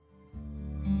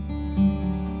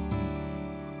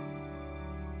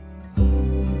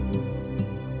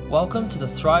Welcome to the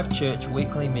Thrive Church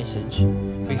weekly message.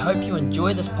 We hope you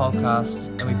enjoy this podcast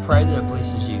and we pray that it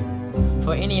blesses you.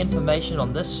 For any information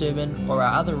on this sermon or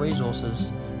our other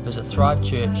resources, visit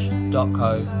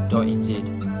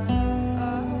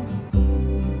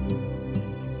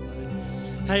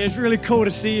thrivechurch.co.nz. Hey, it's really cool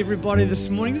to see everybody this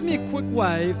morning. Give me a quick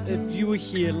wave if you were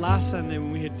here last Sunday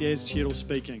when we had Des Cheadle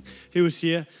speaking. Who was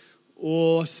here?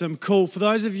 Awesome, cool. For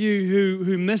those of you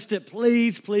who missed it,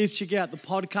 please check out the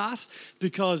podcast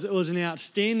because it was an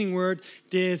outstanding word.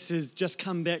 Des has just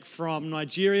come back from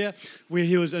Nigeria where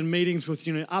he was in meetings with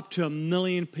up to 1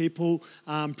 million people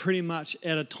pretty much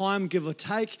at a time, give or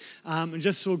take, and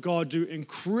just saw God do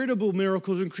incredible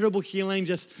miracles, incredible healing,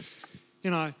 just,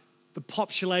 the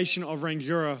population of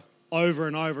Rangiora over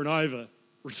and over and over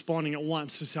responding at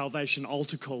once to salvation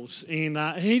altar calls. And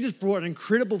he just brought an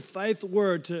incredible faith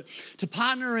word to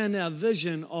partner around our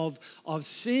vision of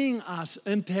seeing us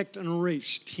impact and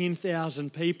reach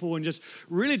 10,000 people, and just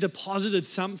really deposited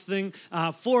something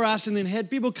for us, and then had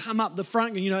people come up the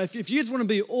front. If you just want to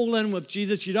be all in with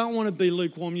Jesus, you don't want to be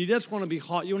lukewarm, you just want to be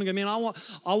hot, you want to go, man,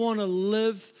 I want to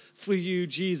live for you,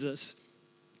 Jesus.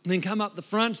 And then come up the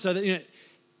front so that,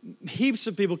 heaps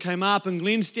of people came up, and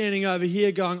Glenn's standing over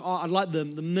here going, I'd like the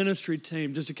ministry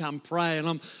team just to come pray.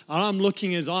 And I'm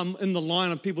looking as I'm in the line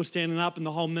of people standing up, and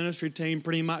the whole ministry team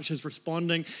pretty much is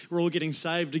responding. We're all getting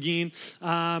saved again.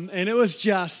 And it was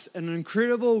just an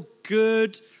incredible,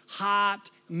 good,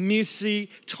 heart, messy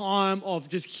time of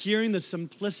just hearing the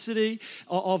simplicity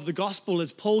of the gospel.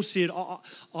 As Paul said,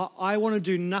 I want to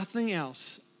do nothing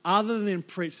else other than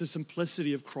preach the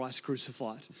simplicity of Christ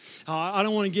crucified. I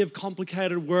don't want to give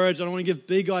complicated words. I don't want to give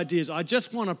big ideas. I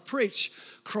just want to preach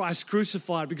Christ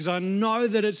crucified because I know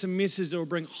that it's a message that will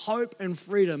bring hope and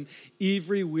freedom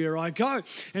everywhere I go.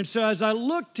 And so as I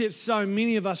looked at so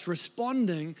many of us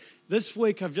responding, this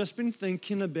week I've just been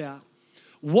thinking about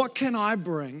what can I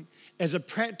bring as a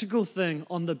practical thing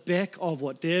on the back of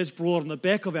what Des brought, on the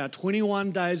back of our 21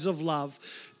 days of love,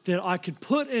 that I could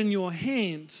put in your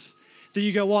hands, that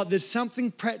you go, well, there's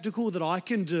something practical that I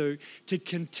can do to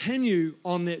continue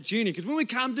on that journey. Because when we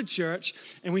come to church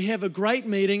and we have a great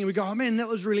meeting and we go, oh man, that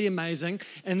was really amazing,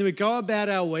 and then we go about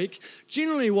our week,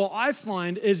 generally what I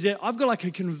find is that I've got like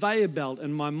a conveyor belt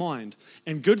in my mind,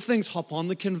 and good things hop on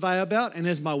the conveyor belt, and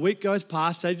as my week goes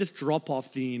past, they just drop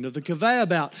off the end of the conveyor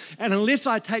belt. And unless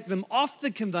I take them off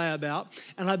the conveyor belt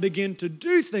and I begin to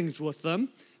do things with them,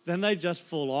 then they just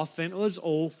fall off, and it was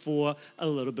all for a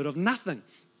little bit of nothing.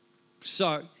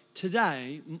 So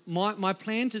today, my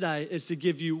plan today is to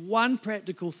give you one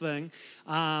practical thing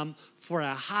for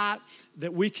our heart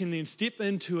that we can then step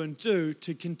into and do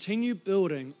to continue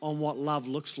building on what love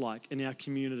looks like in our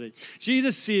community.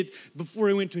 Jesus said before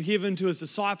he went to heaven to his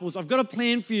disciples, I've got a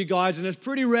plan for you guys, and it's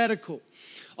pretty radical.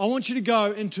 I want you to go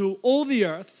into all the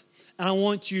earth, and I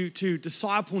want you to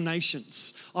disciple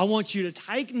nations. I want you to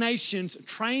take nations,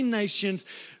 train nations,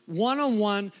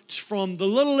 one-on-one, from the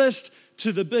littlest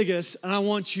to the biggest, and I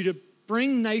want you to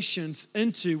bring nations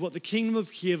into what the kingdom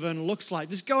of heaven looks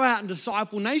like. Just go out and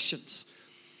disciple nations.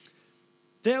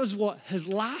 That was what his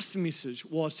last message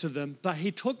was to them, but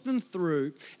he took them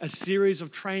through a series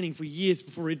of training for years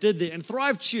before he did that. And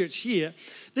Thrive Church here,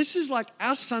 this is like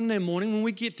our Sunday morning when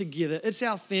we get together. It's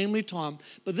our family time,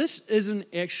 but this isn't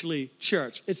actually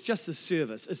church. It's just a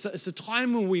service. It's a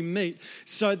time when we meet.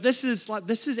 So this is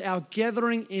our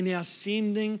gathering and our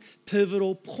sending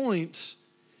pivotal point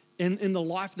in the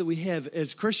life that we have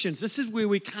as Christians. This is where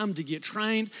we come to get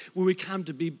trained, where we come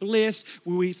to be blessed,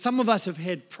 some of us have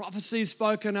had prophecies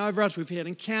spoken over us, we've had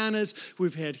encounters,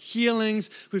 we've had healings,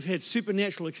 we've had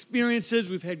supernatural experiences,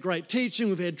 we've had great teaching,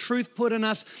 we've had truth put in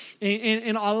us,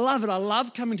 and I love it. I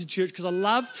love coming to church because I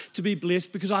love to be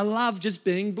blessed, because I love just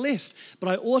being blessed. But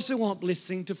I also want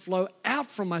blessing to flow out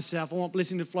from myself. I want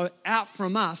blessing to flow out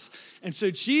from us. And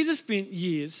so Jesus spent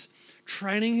years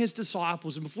training his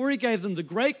disciples, and before he gave them the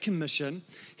Great Commission,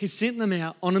 he sent them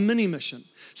out on a mini mission.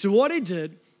 So what he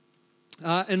did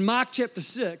in Mark chapter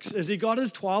 6 is he got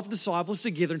his 12 disciples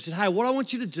together and said, hey, what I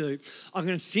want you to do, I'm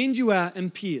going to send you out in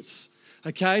pairs.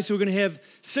 Okay, so we're going to have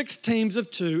 6 teams of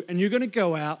 2, and you're going to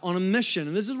go out on a mission.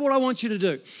 And this is what I want you to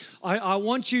do. I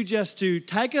want you just to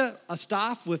take a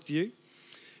staff with you.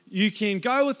 You can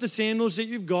go with the sandals that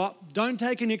you've got. Don't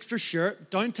take an extra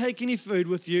shirt. Don't take any food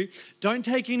with you. Don't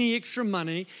take any extra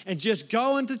money, and just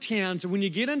go into towns. And when you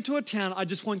get into a town, I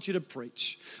just want you to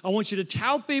preach. I want you to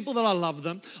tell people that I love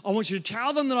them. I want you to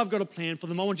tell them that I've got a plan for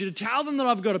them. I want you to tell them that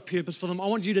I've got a purpose for them. I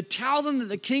want you to tell them that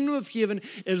the kingdom of heaven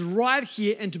is right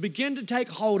here, and to begin to take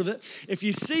hold of it. If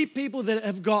you see people that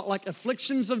have got like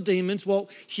afflictions of demons, well,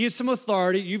 here's some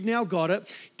authority. You've now got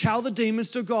it. Tell the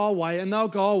demons to go away, and they'll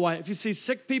go away. If you see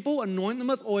sick people people, anoint them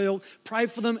with oil, pray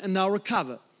for them, and they'll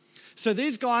recover. So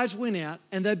these guys went out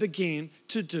and they began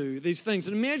to do these things.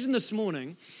 And imagine this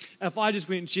morning if I just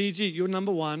went, Gigi, you're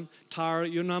number one, Tara,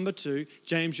 you're number two,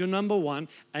 James, you're number one,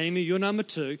 Amy, you're number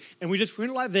two. And we just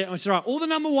went like that. And I said, all right, all the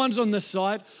number ones on this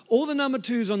side, all the number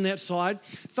twos on that side,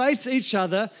 face each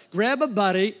other, grab a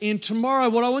buddy. And tomorrow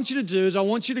what I want you to do is I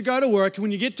want you to go to work. And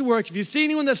when you get to work, if you see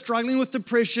anyone that's struggling with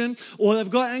depression or they've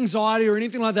got anxiety or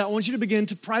anything like that, I want you to begin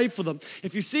to pray for them.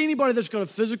 If you see anybody that's got a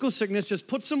physical sickness, just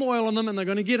put some oil on them and they're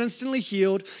going to get instantly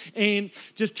healed. And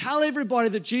just tell everybody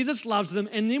that Jesus loves them.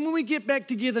 And then when we get back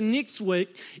together next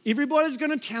week, everybody's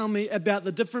going to tell me about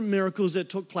the different miracles that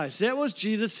took place. That was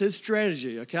Jesus, his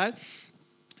strategy, okay?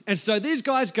 And so these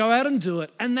guys go out and do it,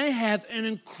 and they have an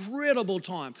incredible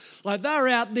time. Like they're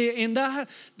out there, and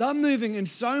they're moving in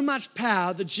so much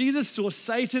power that Jesus saw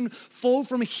Satan fall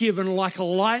from heaven like a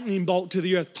lightning bolt to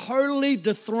the earth, totally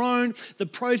dethrone the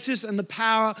process and the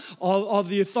power of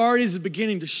the authorities is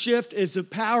beginning to shift as the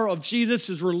power of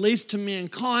Jesus is released to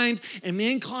mankind, and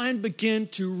mankind begin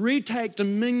to retake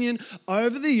dominion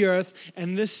over the earth.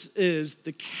 And this is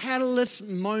the catalyst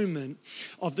moment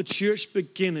of the church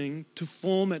beginning to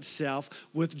form itself,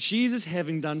 with Jesus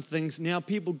having done things, now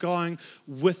people going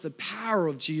with the power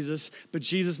of Jesus, but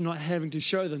Jesus not having to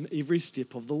show them every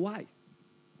step of the way.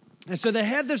 And so they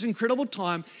have this incredible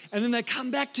time, and then they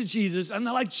come back to Jesus, and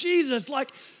they're like, Jesus,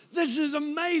 like, this is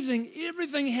amazing.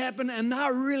 Everything happened, and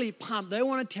they're really pumped. They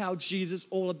want to tell Jesus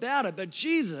all about it, but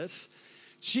Jesus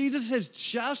has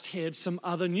just had some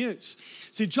other news.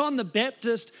 See, John the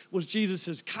Baptist was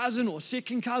Jesus' cousin or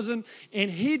second cousin, and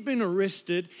he'd been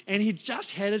arrested, and he'd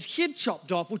just had his head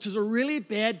chopped off, which is a really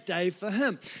bad day for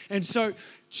him. And so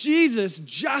Jesus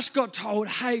just got told,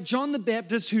 hey, John the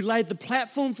Baptist, who laid the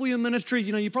platform for your ministry,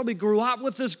 you probably grew up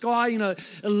with this guy,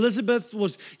 Elizabeth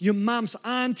was your mum's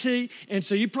auntie, and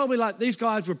so you probably, like, these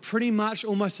guys were pretty much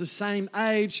almost the same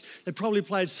age. They probably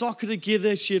played soccer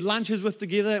together, shared lunches with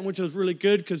together, which was really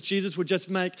good because Jesus would just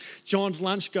make John's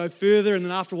lunch go further, and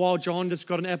then after a while, John just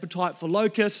got an appetite for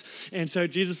locusts, and so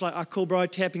Jesus like, oh, cool, bro,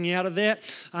 tapping out of that.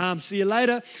 See you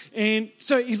later. And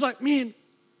so he's like, man,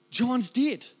 John's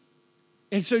dead.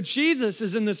 And so Jesus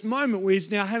is in this moment where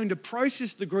he's now having to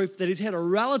process the grief that he's had a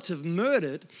relative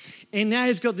murdered, and now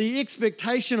he's got the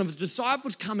expectation of his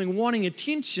disciples coming wanting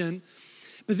attention,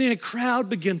 but then a crowd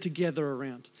begin to gather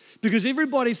around because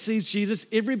everybody sees Jesus,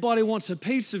 everybody wants a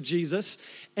piece of Jesus,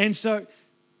 and so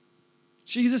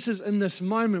Jesus is in this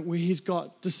moment where he's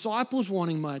got disciples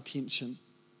wanting my attention,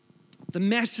 the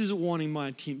masses are wanting my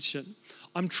attention.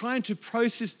 I'm trying to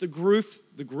process the grief.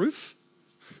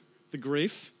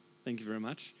 Thank you very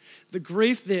much. The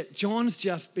grief that John's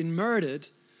just been murdered.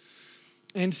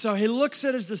 And so he looks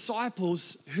at his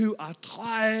disciples who are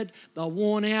tired, they're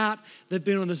worn out, they've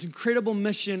been on this incredible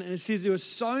mission, and it says there were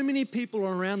so many people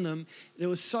around them, they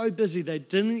were so busy they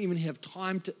didn't even have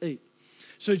time to eat.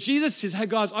 So Jesus says, hey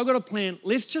guys, I've got a plan.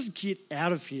 Let's just get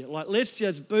out of here. Like, let's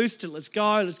just boost it. Let's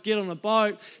go. Let's get on a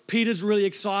boat. Peter's really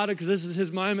excited because this is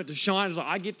his moment to shine. He's like,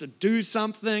 I get to do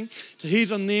something. So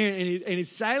he's on there and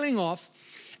he's sailing off.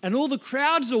 And all the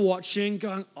crowds are watching,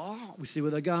 going, oh, we see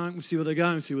where they're going, we see where they're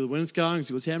going, we see where the wind's going, we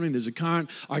see what's happening, there's a current.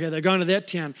 Okay, they're going to that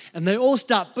town. And they all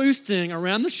start boosting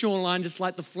around the shoreline, just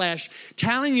like the Flash,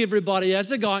 telling everybody as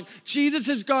they're going, Jesus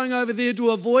is going over there to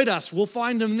avoid us. We'll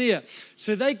find him there.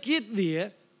 So they get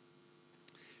there.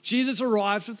 Jesus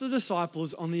arrives with the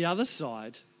disciples on the other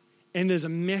side, and there's a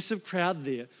massive crowd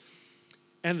there.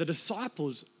 And the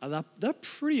disciples, they're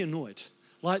pretty annoyed.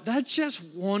 Like, they're just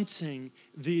wanting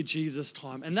their Jesus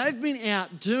time. And they've been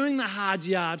out doing the hard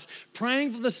yards,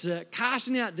 praying for the sick,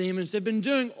 casting out demons. They've been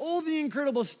doing all the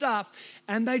incredible stuff,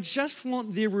 and they just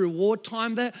want their reward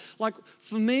time. Like,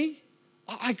 for me,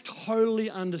 I totally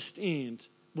understand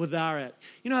where they're at.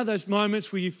 You know those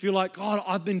moments where you feel like, God,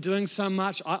 I've been doing so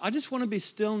much. I just want to be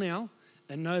still now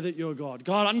and know that you're God.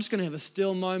 God, I'm just going to have a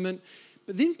still moment.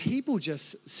 But then people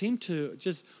just seem to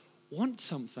just want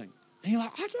something. And you're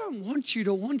like, I don't want you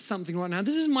to want something right now.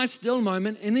 This is my still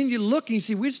moment. And then you look and you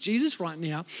see, where's Jesus right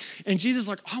now? And Jesus is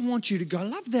like, I want you to go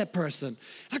love that person.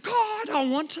 Like, oh, I don't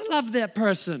want to love that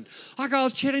person. Like, I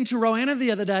was chatting to Roanna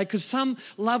the other day because some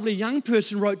lovely young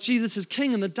person wrote Jesus is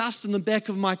King in the dust in the back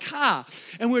of my car.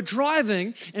 And we're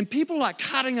driving and people are like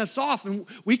cutting us off and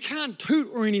we can't toot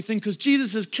or anything because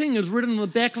Jesus is King is written on the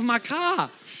back of my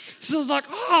car. So I was like,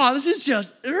 oh, this is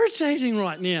just irritating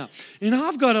right now.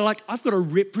 I've got to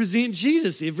represent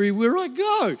Jesus everywhere I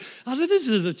go. I said, this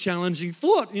is a challenging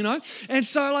thought, And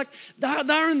so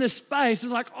they're in this space.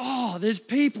 It's like, oh, there's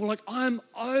people. Like, I'm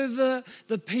over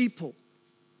the people.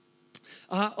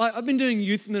 I've been doing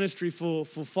youth ministry for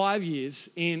 5 years,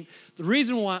 and the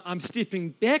reason why I'm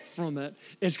stepping back from it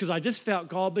is because I just felt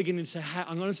God beginning to say, hey,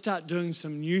 I'm going to start doing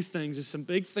some new things. There's some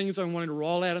big things I'm wanting to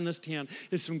roll out in this town.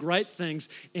 There's some great things,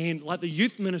 and like the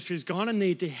youth ministry is going to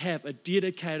need to have a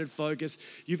dedicated focus.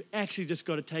 You've actually just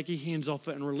got to take your hands off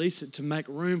it and release it to make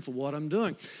room for what I'm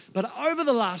doing. But over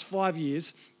the last 5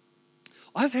 years,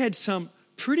 I've had some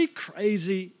pretty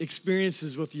crazy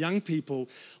experiences with young people.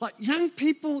 Like young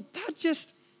people, they're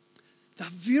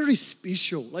very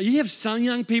special. Like you have some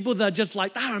young people that are just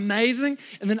like, they're amazing.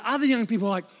 And then other young people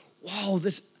are like, wow,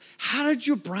 how did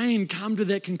your brain come to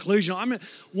that conclusion? I mean,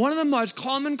 one of the most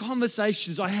common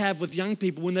conversations I have with young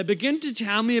people when they begin to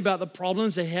tell me about the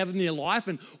problems they have in their life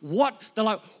and they're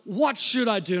like, what should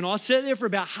I do? And I'll sit there for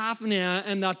about half an hour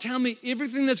and they'll tell me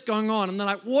everything that's going on. And they're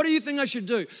like, what do you think I should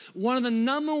do? One of the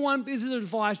number one pieces of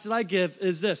advice that I give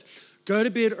is this: go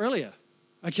to bed earlier.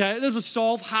 Okay, this will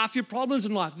solve half your problems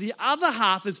in life. The other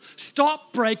half is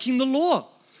stop breaking the law.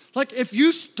 Like, if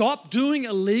you stop doing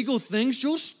illegal things,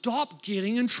 you'll stop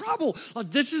getting in trouble. Like,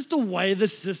 this is the way the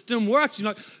system works. You're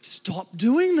like, stop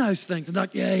doing those things. And they're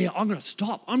like, yeah, I'm going to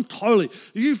stop.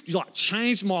 You've like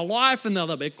changed my life. And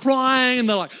they'll be crying and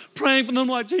they're like praying for them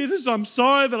like, Jesus, I'm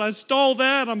sorry that I stole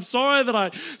that. I'm sorry that I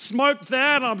smoked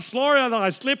that. I'm sorry that I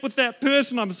slept with that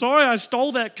person. I'm sorry I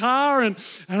stole that car. And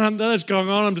that's going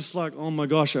on. I'm just like, oh my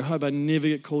gosh, I hope I never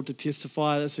get called to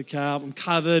testify. That's okay. I'm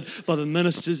covered by the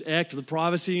Minister's Act of the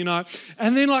Privacy,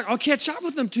 And then like I'll catch up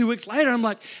with them 2 weeks later. I'm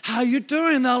like, how you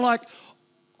doing? And they're like,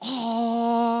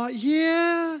 oh,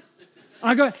 yeah. And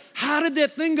I go, how did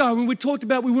that thing go when we talked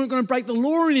about we weren't going to break the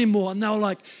law anymore? And they were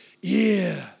like,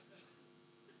 yeah.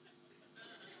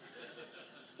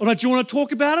 I'm like, do you want to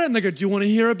talk about it? And they go, do you want to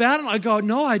hear about it? And I go,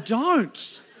 no, I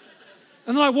don't.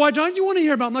 And they're like, why don't you want to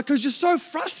hear about it? I'm like, because you're so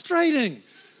frustrating.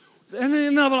 And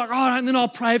then they'll be like, oh, and then I'll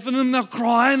pray for them. They'll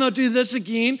cry and they'll do this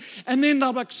again. And then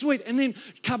they'll be like, sweet. And then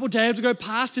a couple of days will go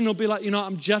past and they'll be like,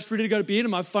 I'm just ready to go to bed. And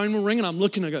my phone will ring and I'm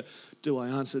looking and I go, do I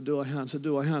answer? Do I answer?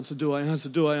 Do I answer? Do I answer?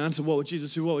 Do I answer? What would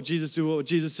Jesus do? What would Jesus do? What would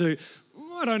Jesus do?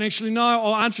 I don't actually know.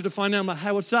 I'll answer to find out. I'm like,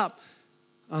 hey, what's up?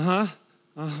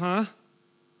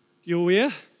 You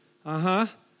aware?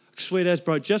 Sweet as,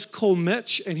 bro. Just call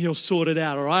Mitch and he'll sort it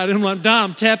out, all right? And I'm like, done.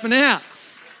 I'm tapping out.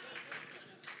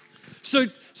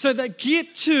 So they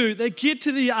get to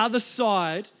the other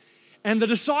side, and the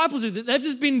disciples, they've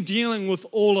just been dealing with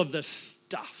all of this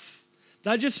stuff.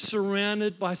 They're just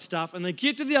surrounded by stuff, and they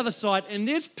get to the other side, and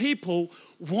there's people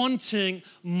wanting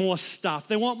more stuff.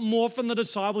 They want more from the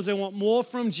disciples. They want more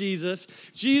from Jesus.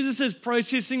 Jesus is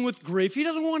processing with grief. He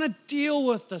doesn't want to deal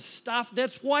with the stuff.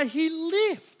 That's why he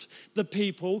left the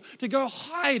people to go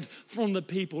hide from the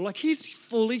people. Like, he's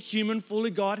fully human,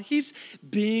 fully God. He's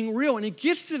being real. And he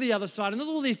gets to the other side, and there's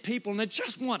all these people, and they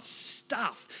just want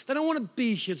stuff. They don't want to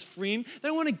be his friend. They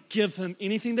don't want to give him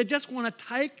anything. They just want to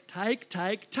take.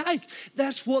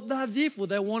 That's what they're there for.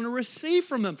 They want to receive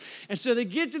from him. And so they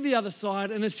get to the other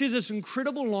side, and it says this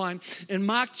incredible line in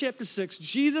Mark chapter 6.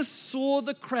 Jesus saw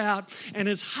the crowd, and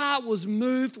his heart was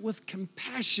moved with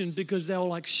compassion because they were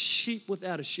like sheep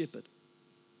without a shepherd.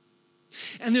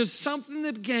 And there's something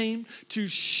that began to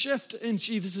shift in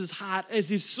Jesus' heart. As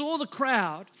he saw the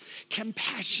crowd,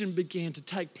 compassion began to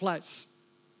take place.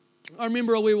 I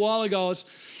remember a wee while ago, I was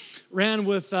around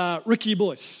with Ricky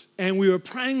Boyce, and we were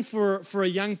praying for a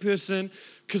young person,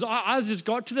 because I just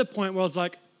got to the point where I was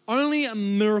like, only a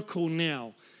miracle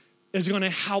now is going to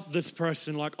help this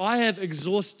person. Like, I have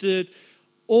exhausted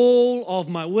all of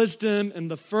my wisdom in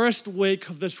the first week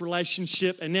of this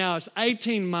relationship, and now it's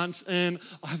 18 months and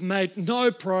I've made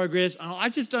no progress, and I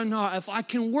just don't know if I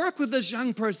can work with this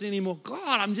young person anymore.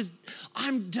 God,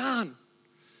 I'm done.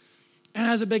 And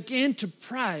as I began to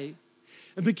pray,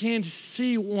 I began to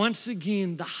see once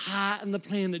again the heart and the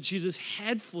plan that Jesus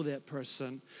had for that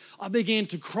person. I began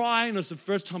to cry, and it was the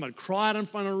first time I'd cried in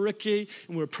front of Ricky,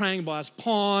 and we were praying by his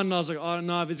pond, and I was like, I don't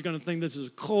know if he's going to think this is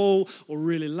cool or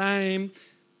really lame.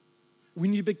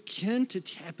 When you begin to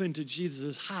tap into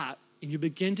Jesus' heart and you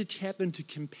begin to tap into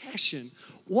compassion,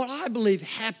 what I believe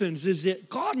happens is that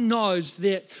God knows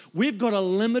that we've got a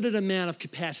limited amount of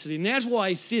capacity. And that's why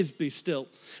he says, be still.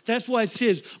 That's why he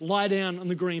says, lie down on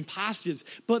the green pastures.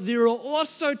 But there are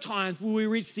also times where we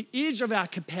reach the edge of our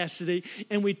capacity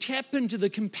and we tap into the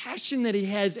compassion that he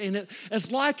has. And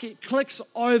it's like it clicks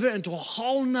over into a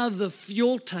whole nother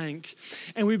fuel tank.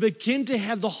 And we begin to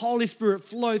have the Holy Spirit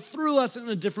flow through us in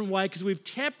a different way because we've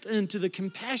tapped into the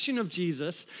compassion of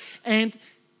Jesus. And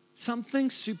something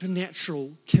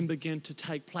supernatural can begin to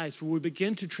take place where we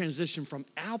begin to transition from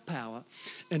our power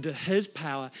into his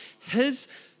power, his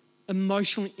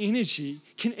emotional energy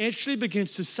can actually begin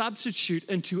to substitute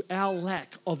into our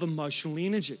lack of emotional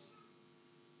energy.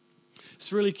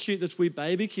 It's really cute. This wee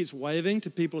baby keeps waving to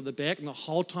people at the back, and the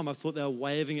whole time I thought they were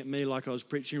waving at me like I was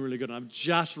preaching really good, and I've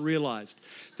just realized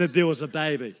that there was a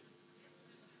baby.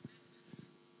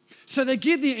 So they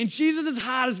get there, and Jesus'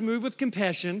 heart is moved with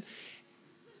compassion.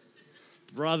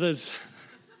 Brothers,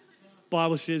 the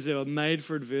Bible says they were made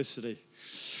for adversity.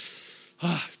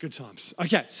 Good times.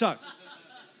 Okay, so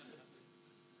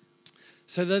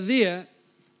they're there.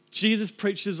 Jesus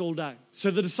preaches all day.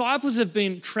 So the disciples have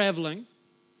been traveling.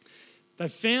 They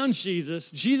found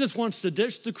Jesus. Jesus wants to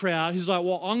ditch the crowd. He's like,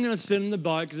 well, I'm going to sit in the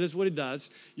boat because that's what he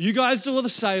does. You guys do all the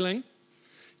sailing.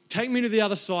 Take me to the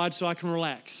other side so I can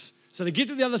relax. So they get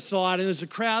to the other side, and there's a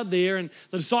crowd there, and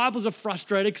the disciples are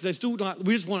frustrated because they still like,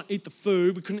 we just want to eat the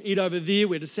food. We couldn't eat over there.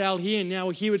 We had to sail here, and now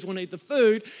we're here. We just want to eat the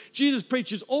food. Jesus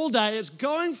preaches all day. It's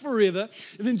going forever.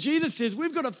 And then Jesus says,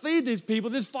 we've got to feed these people.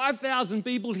 There's 5,000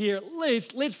 people here at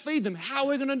least. Let's feed them. How are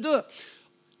we going to do it?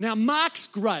 Now, Mark's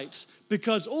great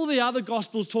because all the other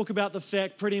Gospels talk about the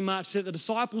fact pretty much that the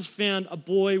disciples found a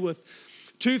boy with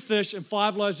 2 fish and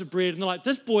 5 loaves of bread, and they're like,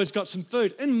 this boy's got some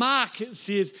food. In Mark, it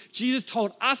says, Jesus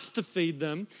told us to feed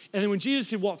them, and then when Jesus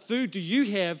said, what food do you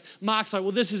have? Mark's like,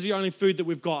 well, this is the only food that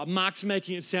we've got. Mark's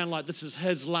making it sound like this is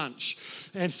his lunch.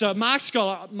 And so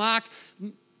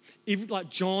even like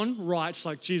John writes,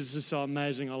 like, Jesus is so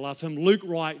amazing, I love him. Luke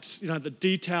writes, the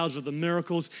details of the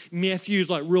miracles. Matthew's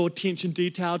like real attention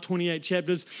detail, 28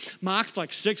 chapters. Mark's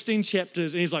like 16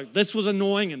 chapters, and he's like, this was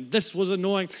annoying and this was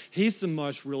annoying. He's the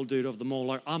most real dude of them all.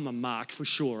 Like, I'm a Mark for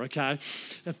sure, okay?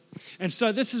 And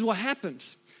so this is what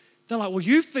happens. They're like, well,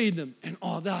 you feed them. And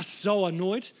they're so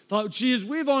annoyed. They're like, geez,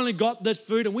 we've only got this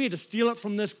food and we had to steal it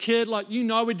from this kid. Like, we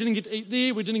didn't get to eat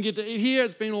there. We didn't get to eat here.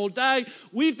 It's been all day.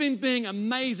 We've been being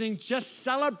amazing. Just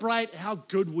celebrate how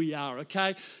good we are,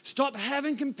 okay? Stop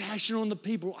having compassion on the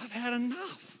people. I've had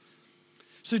enough.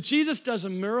 So Jesus does a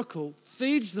miracle,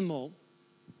 feeds them all.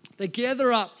 They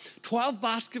gather up 12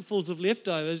 basketfuls of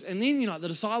leftovers. And then, the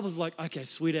disciples are like, okay,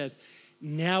 sweet as,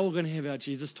 now we're going to have our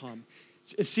Jesus time.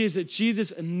 It says that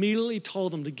Jesus immediately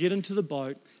told them to get into the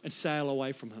boat and sail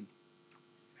away from him.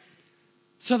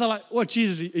 So they're like, what,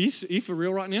 Jesus, are you for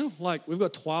real right now? Like, we've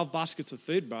got 12 baskets of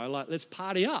food, bro. Like, let's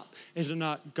party up. He said,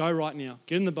 no, go right now.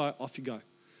 Get in the boat, off you go.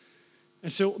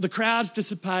 And so the crowds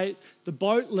dissipate, the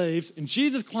boat leaves, and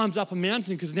Jesus climbs up a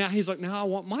mountain because now he's like, now I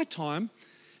want my time.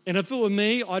 And if it were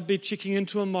me, I'd be checking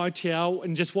into a motel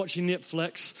and just watching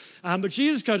Netflix. But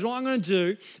Jesus goes, what I'm going to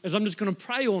do is I'm just going to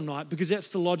pray all night because that's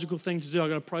the logical thing to do. I'm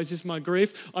going to process my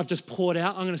grief. I've just poured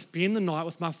out. I'm going to spend the night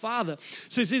with my Father.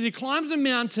 So he says he climbs a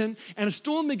mountain and a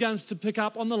storm begins to pick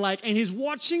up on the lake. And he's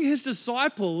watching his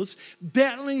disciples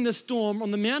battling the storm on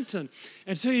the mountain.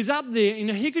 And so he's up there.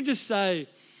 He could just say,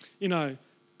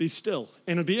 be still,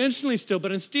 and it'd be instantly still.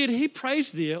 But instead, he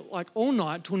prays there like all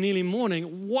night till nearly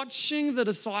morning, watching the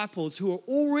disciples who are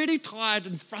already tired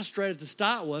and frustrated to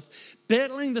start with,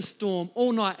 battling the storm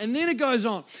all night. And then it goes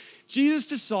on. Jesus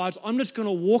decides, I'm just going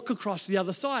to walk across the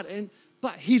other side.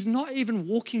 But he's not even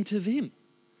walking to them.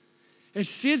 It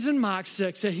says in Mark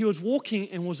 6 that he was walking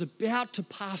and was about to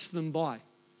pass them by.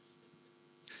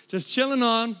 Just chilling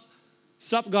on.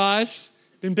 Sup, guys?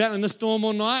 Been battling the storm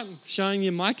all night, showing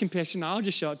you my compassion. I'll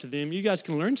just show it to them. You guys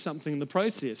can learn something in the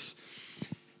process.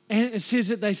 And it says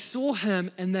that they saw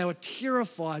him and they were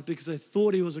terrified because they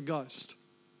thought he was a ghost.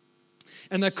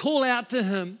 And they call out to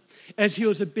him as he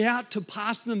was about to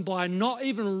pass them by, not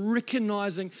even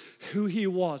recognizing who he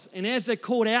was. And as they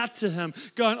called out to him,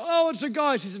 going, oh, it's a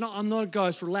ghost. He said, no, I'm not a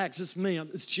ghost. Relax, it's me.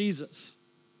 It's Jesus.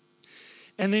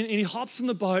 And he hops in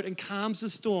the boat and calms the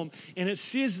storm. And it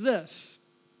says this,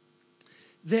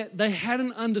 that they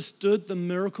hadn't understood the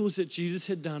miracles that Jesus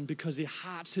had done because their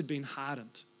hearts had been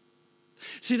hardened.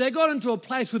 See, they got into a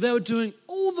place where they were doing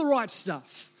all the right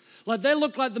stuff. Like, they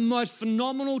looked like the most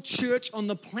phenomenal church on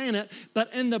the planet,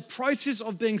 but in the process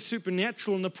of being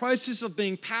supernatural, in the process of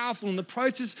being powerful, in the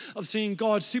process of seeing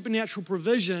God's supernatural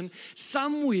provision,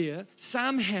 somewhere,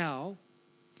 somehow,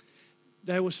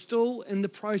 they were still in the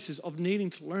process of needing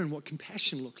to learn what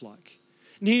compassion looked like,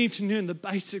 needing to learn the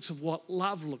basics of what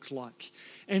love looked like.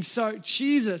 And so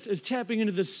Jesus is tapping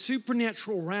into this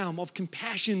supernatural realm of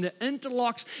compassion that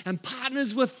interlocks and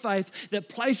partners with faith, that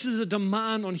places a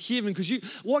demand on heaven. Because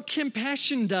what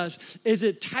compassion does is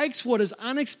it takes what is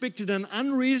unexpected and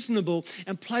unreasonable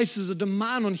and places a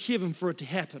demand on heaven for it to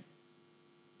happen.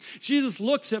 Jesus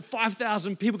looks at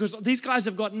 5,000 people because these guys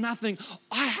have got nothing.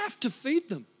 I have to feed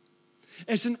them.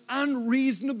 It's an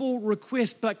unreasonable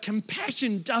request, but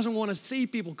compassion doesn't want to see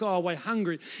people go away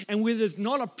hungry. And where there's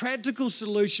not a practical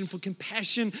solution for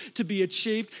compassion to be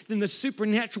achieved, then the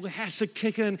supernatural has to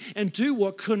kick in and do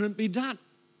what couldn't be done.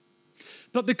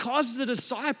 But because the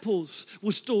disciples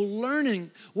were still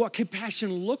learning what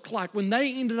compassion looked like, when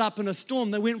they ended up in a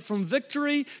storm, they went from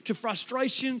victory to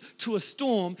frustration to a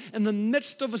storm. In the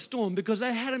midst of a storm, because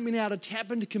they hadn't been able to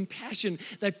tap into compassion,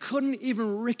 they couldn't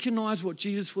even recognize what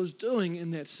Jesus was doing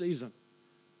in that season.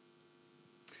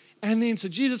 And then so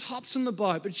Jesus hops in the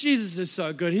boat, but Jesus is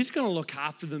so good, he's going to look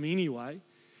after them anyway.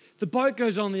 The boat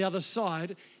goes on the other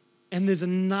side, and there's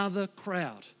another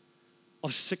crowd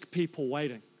of sick people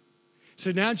waiting.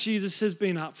 So now Jesus has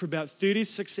been up for about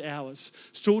 36 hours,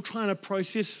 still trying to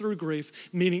process through grief,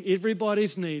 meeting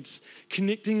everybody's needs,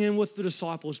 connecting in with the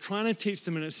disciples, trying to teach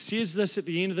them. And it says this at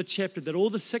the end of the chapter, that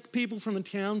all the sick people from the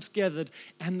towns gathered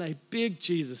and they begged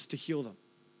Jesus to heal them.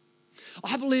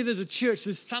 I believe as a church,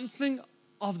 there's something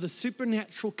of the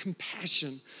supernatural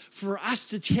compassion for us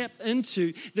to tap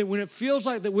into, that when it feels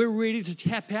like that we're ready to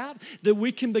tap out, that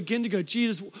we can begin to go,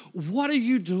 Jesus, what are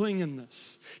you doing in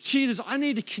this? Jesus, I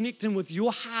need to connect in with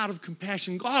your heart of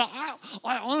compassion. God,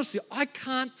 I honestly, I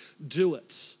can't do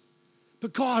it.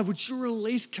 But God, would you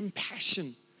release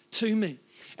compassion to me?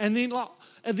 And then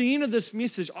at the end of this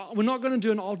message, we're not going to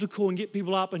do an altar call and get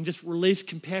people up and just release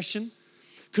compassion.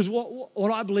 Because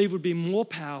what I believe would be more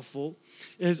powerful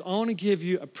is I want to give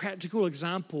you a practical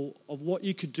example of what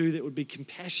you could do that would be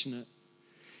compassionate,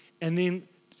 and then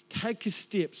take a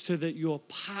step so that you're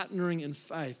partnering in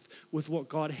faith with what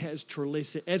God has to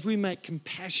release. As we make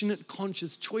compassionate,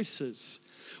 conscious choices,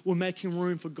 we're making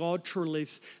room for God to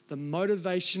release the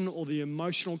motivation or the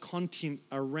emotional content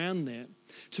around that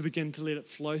to begin to let it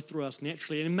flow through us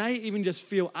naturally. And it may even just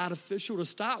feel artificial to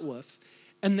start with,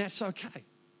 and that's okay.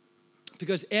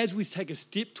 Because as we take a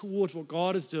step towards what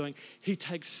God is doing, he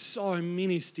takes so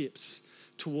many steps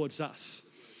towards us.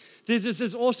 There's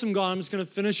this awesome guy, I'm just going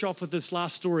to finish off with this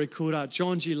last story, called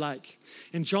John G. Lake.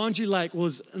 And John G. Lake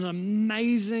was an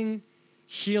amazing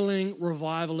healing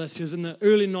revivalist. He was in the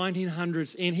early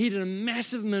 1900s, and he did a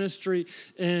massive ministry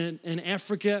in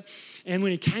Africa. And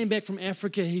when he came back from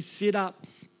Africa, he set up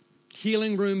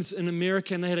healing rooms in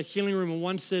America, and they had a healing room in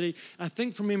one city. I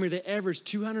think from memory, they averaged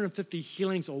 250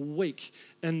 healings a week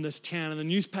in this town, and the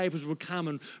newspapers would come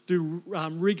and do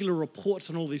regular reports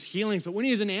on all these healings. But when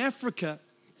he was in Africa,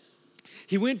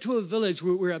 he went to a village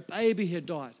where a baby had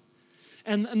died.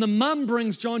 And the mum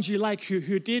brings John G. Lake,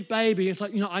 her dead baby. It's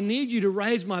like, I need you to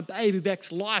raise my baby back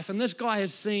to life. And this guy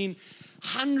has seen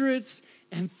hundreds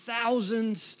and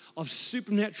thousands of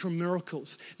supernatural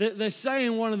miracles. They say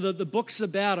in one of the books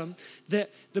about him that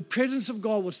the presence of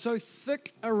God was so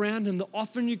thick around him that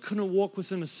often you couldn't walk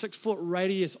within a 6-foot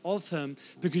radius of him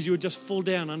because you would just fall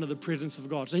down under the presence of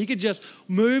God. So he could just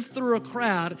move through a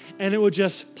crowd and it would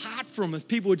just part from us.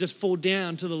 People would just fall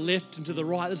down to the left and to the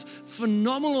right. This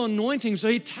phenomenal anointing. So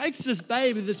he takes this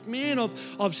baby, this man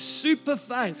of super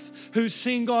faith who's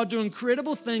seen God do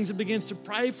incredible things, and begins to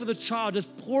pray for the child,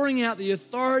 just pouring out the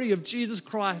authority of Jesus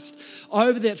Christ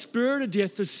over that spirit of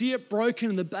death to see it broken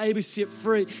and the baby set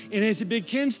free. And as he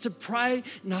begins to pray,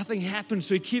 nothing happens.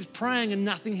 So he keeps praying and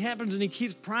nothing happens, and he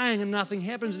keeps praying and nothing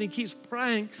happens, and he keeps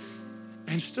praying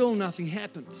and still nothing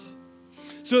happens.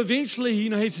 So eventually,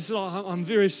 he says, I'm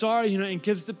very sorry, and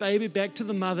gives the baby back to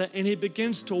the mother, and he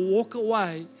begins to walk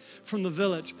away from the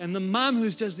village. And the mum,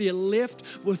 who's just there left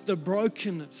with the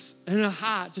brokenness in her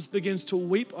heart, just begins to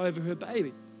weep over her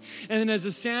baby. And then as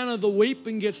the sound of the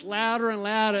weeping gets louder and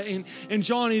louder, and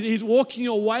John, he's walking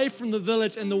away from the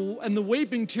village, and the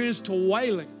weeping turns to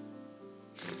wailing.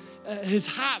 His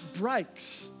heart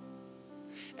breaks,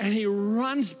 and he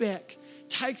runs back,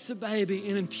 takes the baby,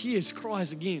 and in tears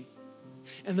cries again.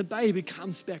 And the baby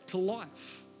comes back to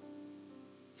life.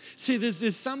 See,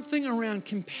 there's something around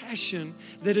compassion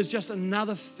that is just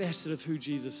another facet of who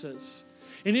Jesus is.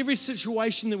 In every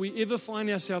situation that we ever find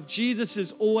ourselves, Jesus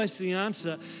is always the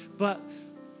answer. But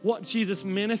what Jesus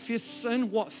manifests in,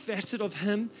 what facet of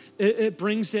him it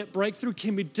brings that breakthrough,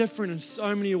 can be different in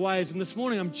so many ways. And this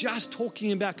morning, I'm just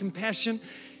talking about compassion.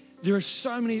 There are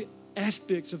so many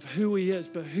aspects of who he is,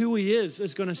 but who he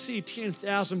is going to see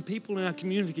 10,000 people in our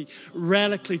community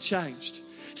radically changed.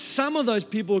 Some of those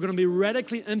people are going to be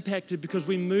radically impacted because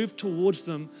we move towards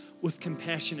them with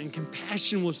compassion. And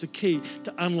compassion was the key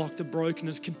to unlock the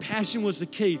brokenness. Compassion was the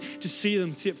key to see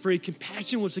them set free.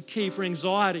 Compassion was the key for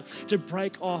anxiety to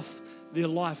break off their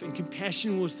life. And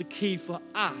compassion was the key for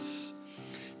us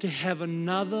to have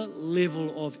another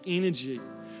level of energy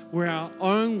where our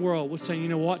own world was saying,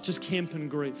 just camp in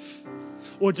grief.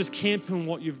 or just camp in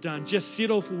what you've done. Just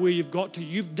settle for where you've got to.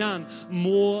 You've done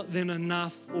more than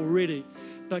enough already.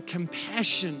 But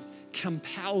compassion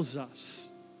compels us.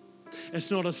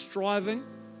 It's not a striving.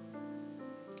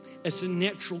 It's a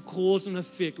natural cause and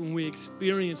effect when we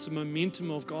experience the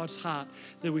momentum of God's heart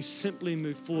that we simply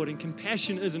move forward. And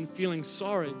compassion isn't feeling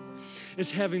sorry.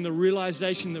 It's having the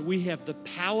realization that we have the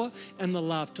power and the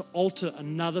love to alter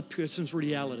another person's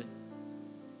reality.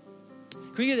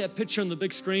 Can we get that picture on the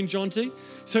big screen, Jonty?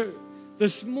 So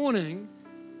this morning,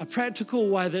 a practical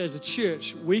way that as a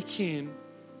church we can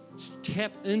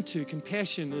tap into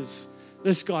compassion is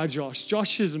this guy, Josh.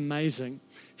 Josh is amazing.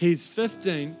 He's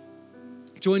 15.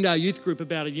 Joined our youth group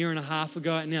about 1.5 years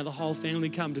ago, and now the whole family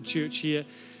come to church here.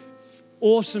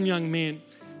 Awesome young man.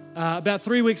 About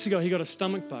 3 weeks ago, he got a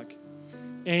stomach bug.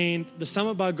 And the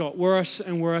stomach bug got worse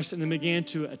and worse, and then began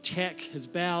to attack his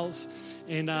bowels.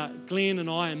 And Glenn and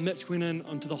I and Mitch went in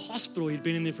onto the hospital. He'd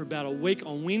been in there for about a week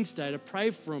on Wednesday to pray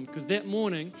for him, because that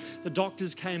morning, the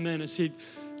doctors came in and said,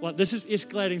 like, this is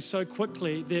escalating so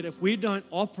quickly that if we don't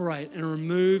operate and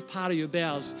remove part of your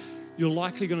bowels, you're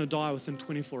likely going to die within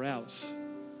 24 hours.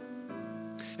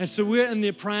 And so we're in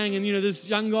there praying, and, this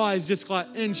young guy is just like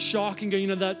in shock and going,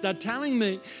 they're telling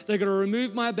me they're going to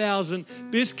remove my bowels, and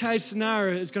best case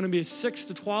scenario is going to be a 6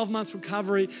 to 12 months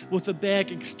recovery with a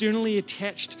bag externally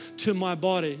attached to my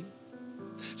body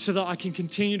so that I can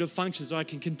continue to function, so I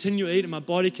can continue to eat and my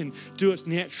body can do its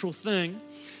natural thing.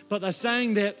 But they're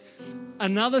saying that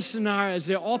another scenario is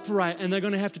they operate and they're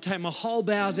going to have to take my whole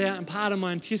bowels out and part of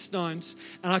my intestines,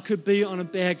 and I could be on a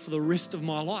bag for the rest of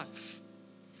my life.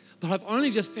 But I've only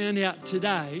just found out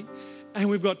today, and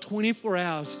we've got 24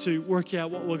 hours to work out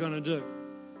what we're going to do.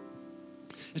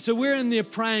 And so we're in there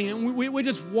praying, and we're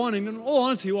just wanting, and all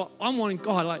honesty, I'm wanting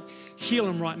God, heal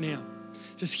him right now.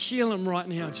 Just heal him right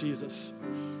now, Jesus.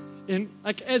 And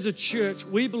as a church,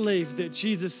 we believe that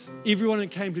Jesus, everyone that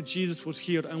came to Jesus was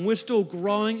healed, and we're still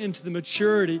growing into the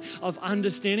maturity of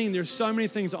understanding. There's so many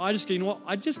things that I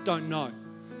just don't know.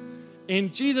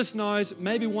 And Jesus knows.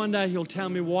 Maybe one day he'll tell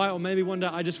me why, or maybe one day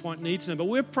I just won't need to know. But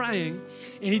we're praying,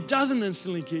 and he doesn't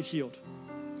instantly get healed.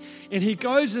 And he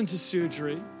goes into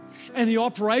surgery, and the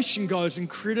operation goes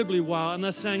incredibly well. And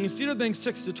they're saying instead of being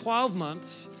 6 to 12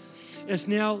 months, it's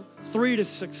now 3 to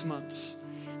 6 months.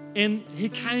 And he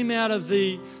came out of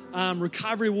the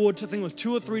recovery ward, I think it was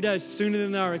 2 or 3 days sooner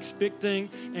than they were expecting.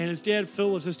 And his dad, Phil,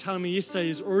 was just telling me yesterday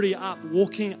he's already up,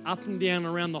 walking up and down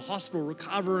around the hospital,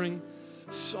 recovering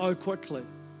so quickly.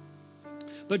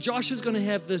 But Josh is going to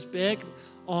have this bag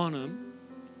on him,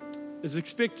 is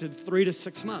expected 3 to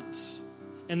 6 months.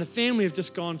 And the family have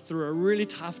just gone through a really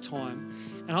tough time.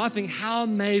 And I think, how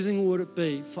amazing would it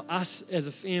be for us as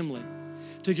a family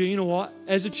to go, you know what,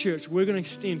 as a church, we're going to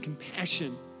extend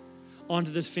compassion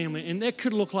onto this family. And that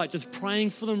could look like just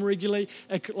praying for them regularly.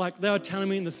 Like they were telling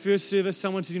me in the first service,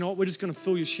 someone said, you know what, we're just going to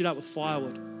fill your shit up with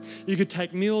firewood. You could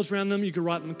take meals around them. You could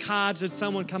write them cards. Had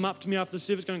someone come up to me after the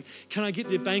service going, can I get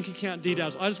their bank account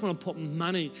details? I just want to put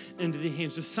money into their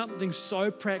hands. Just something so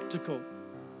practical.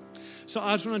 So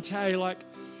I just want to tell you,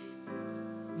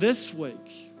 this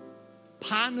week,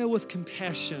 partner with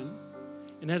compassion.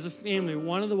 And as a family,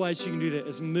 one of the ways you can do that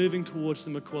is moving towards the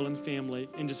McQuillan family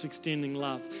and just extending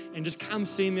love. And just come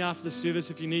see me after the service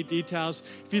if you need details.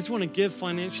 If you just want to give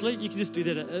financially, you can just do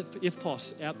that at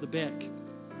IFPOS out the back.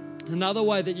 Another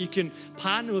way that you can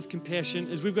partner with compassion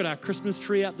is we've got our Christmas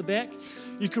tree out the back.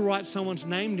 You can write someone's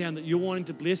name down that you're wanting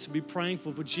to bless and be praying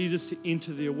for Jesus to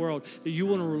enter their world, that you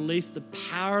want to release the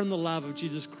power and the love of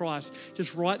Jesus Christ.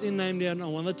 Just write their name down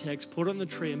on one of the tags, put it on the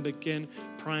tree, and begin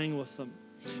praying with them.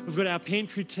 We've got our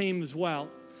pantry team as well,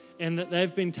 and that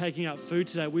they've been taking out food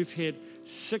today. We've had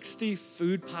 60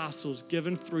 food parcels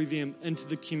given through them into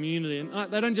the community.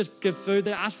 And they don't just give food,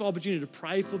 they ask for opportunity to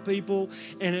pray for people.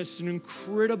 And it's an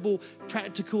incredible,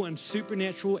 practical and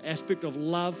supernatural aspect of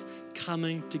love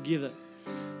coming together.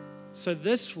 So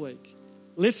this week,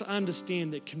 let's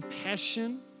understand that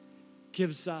compassion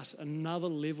gives us another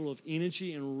level of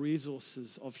energy and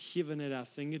resources of heaven at our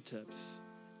fingertips.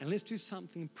 And let's do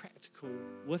something practical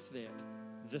with that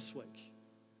this week.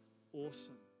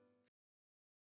 Awesome.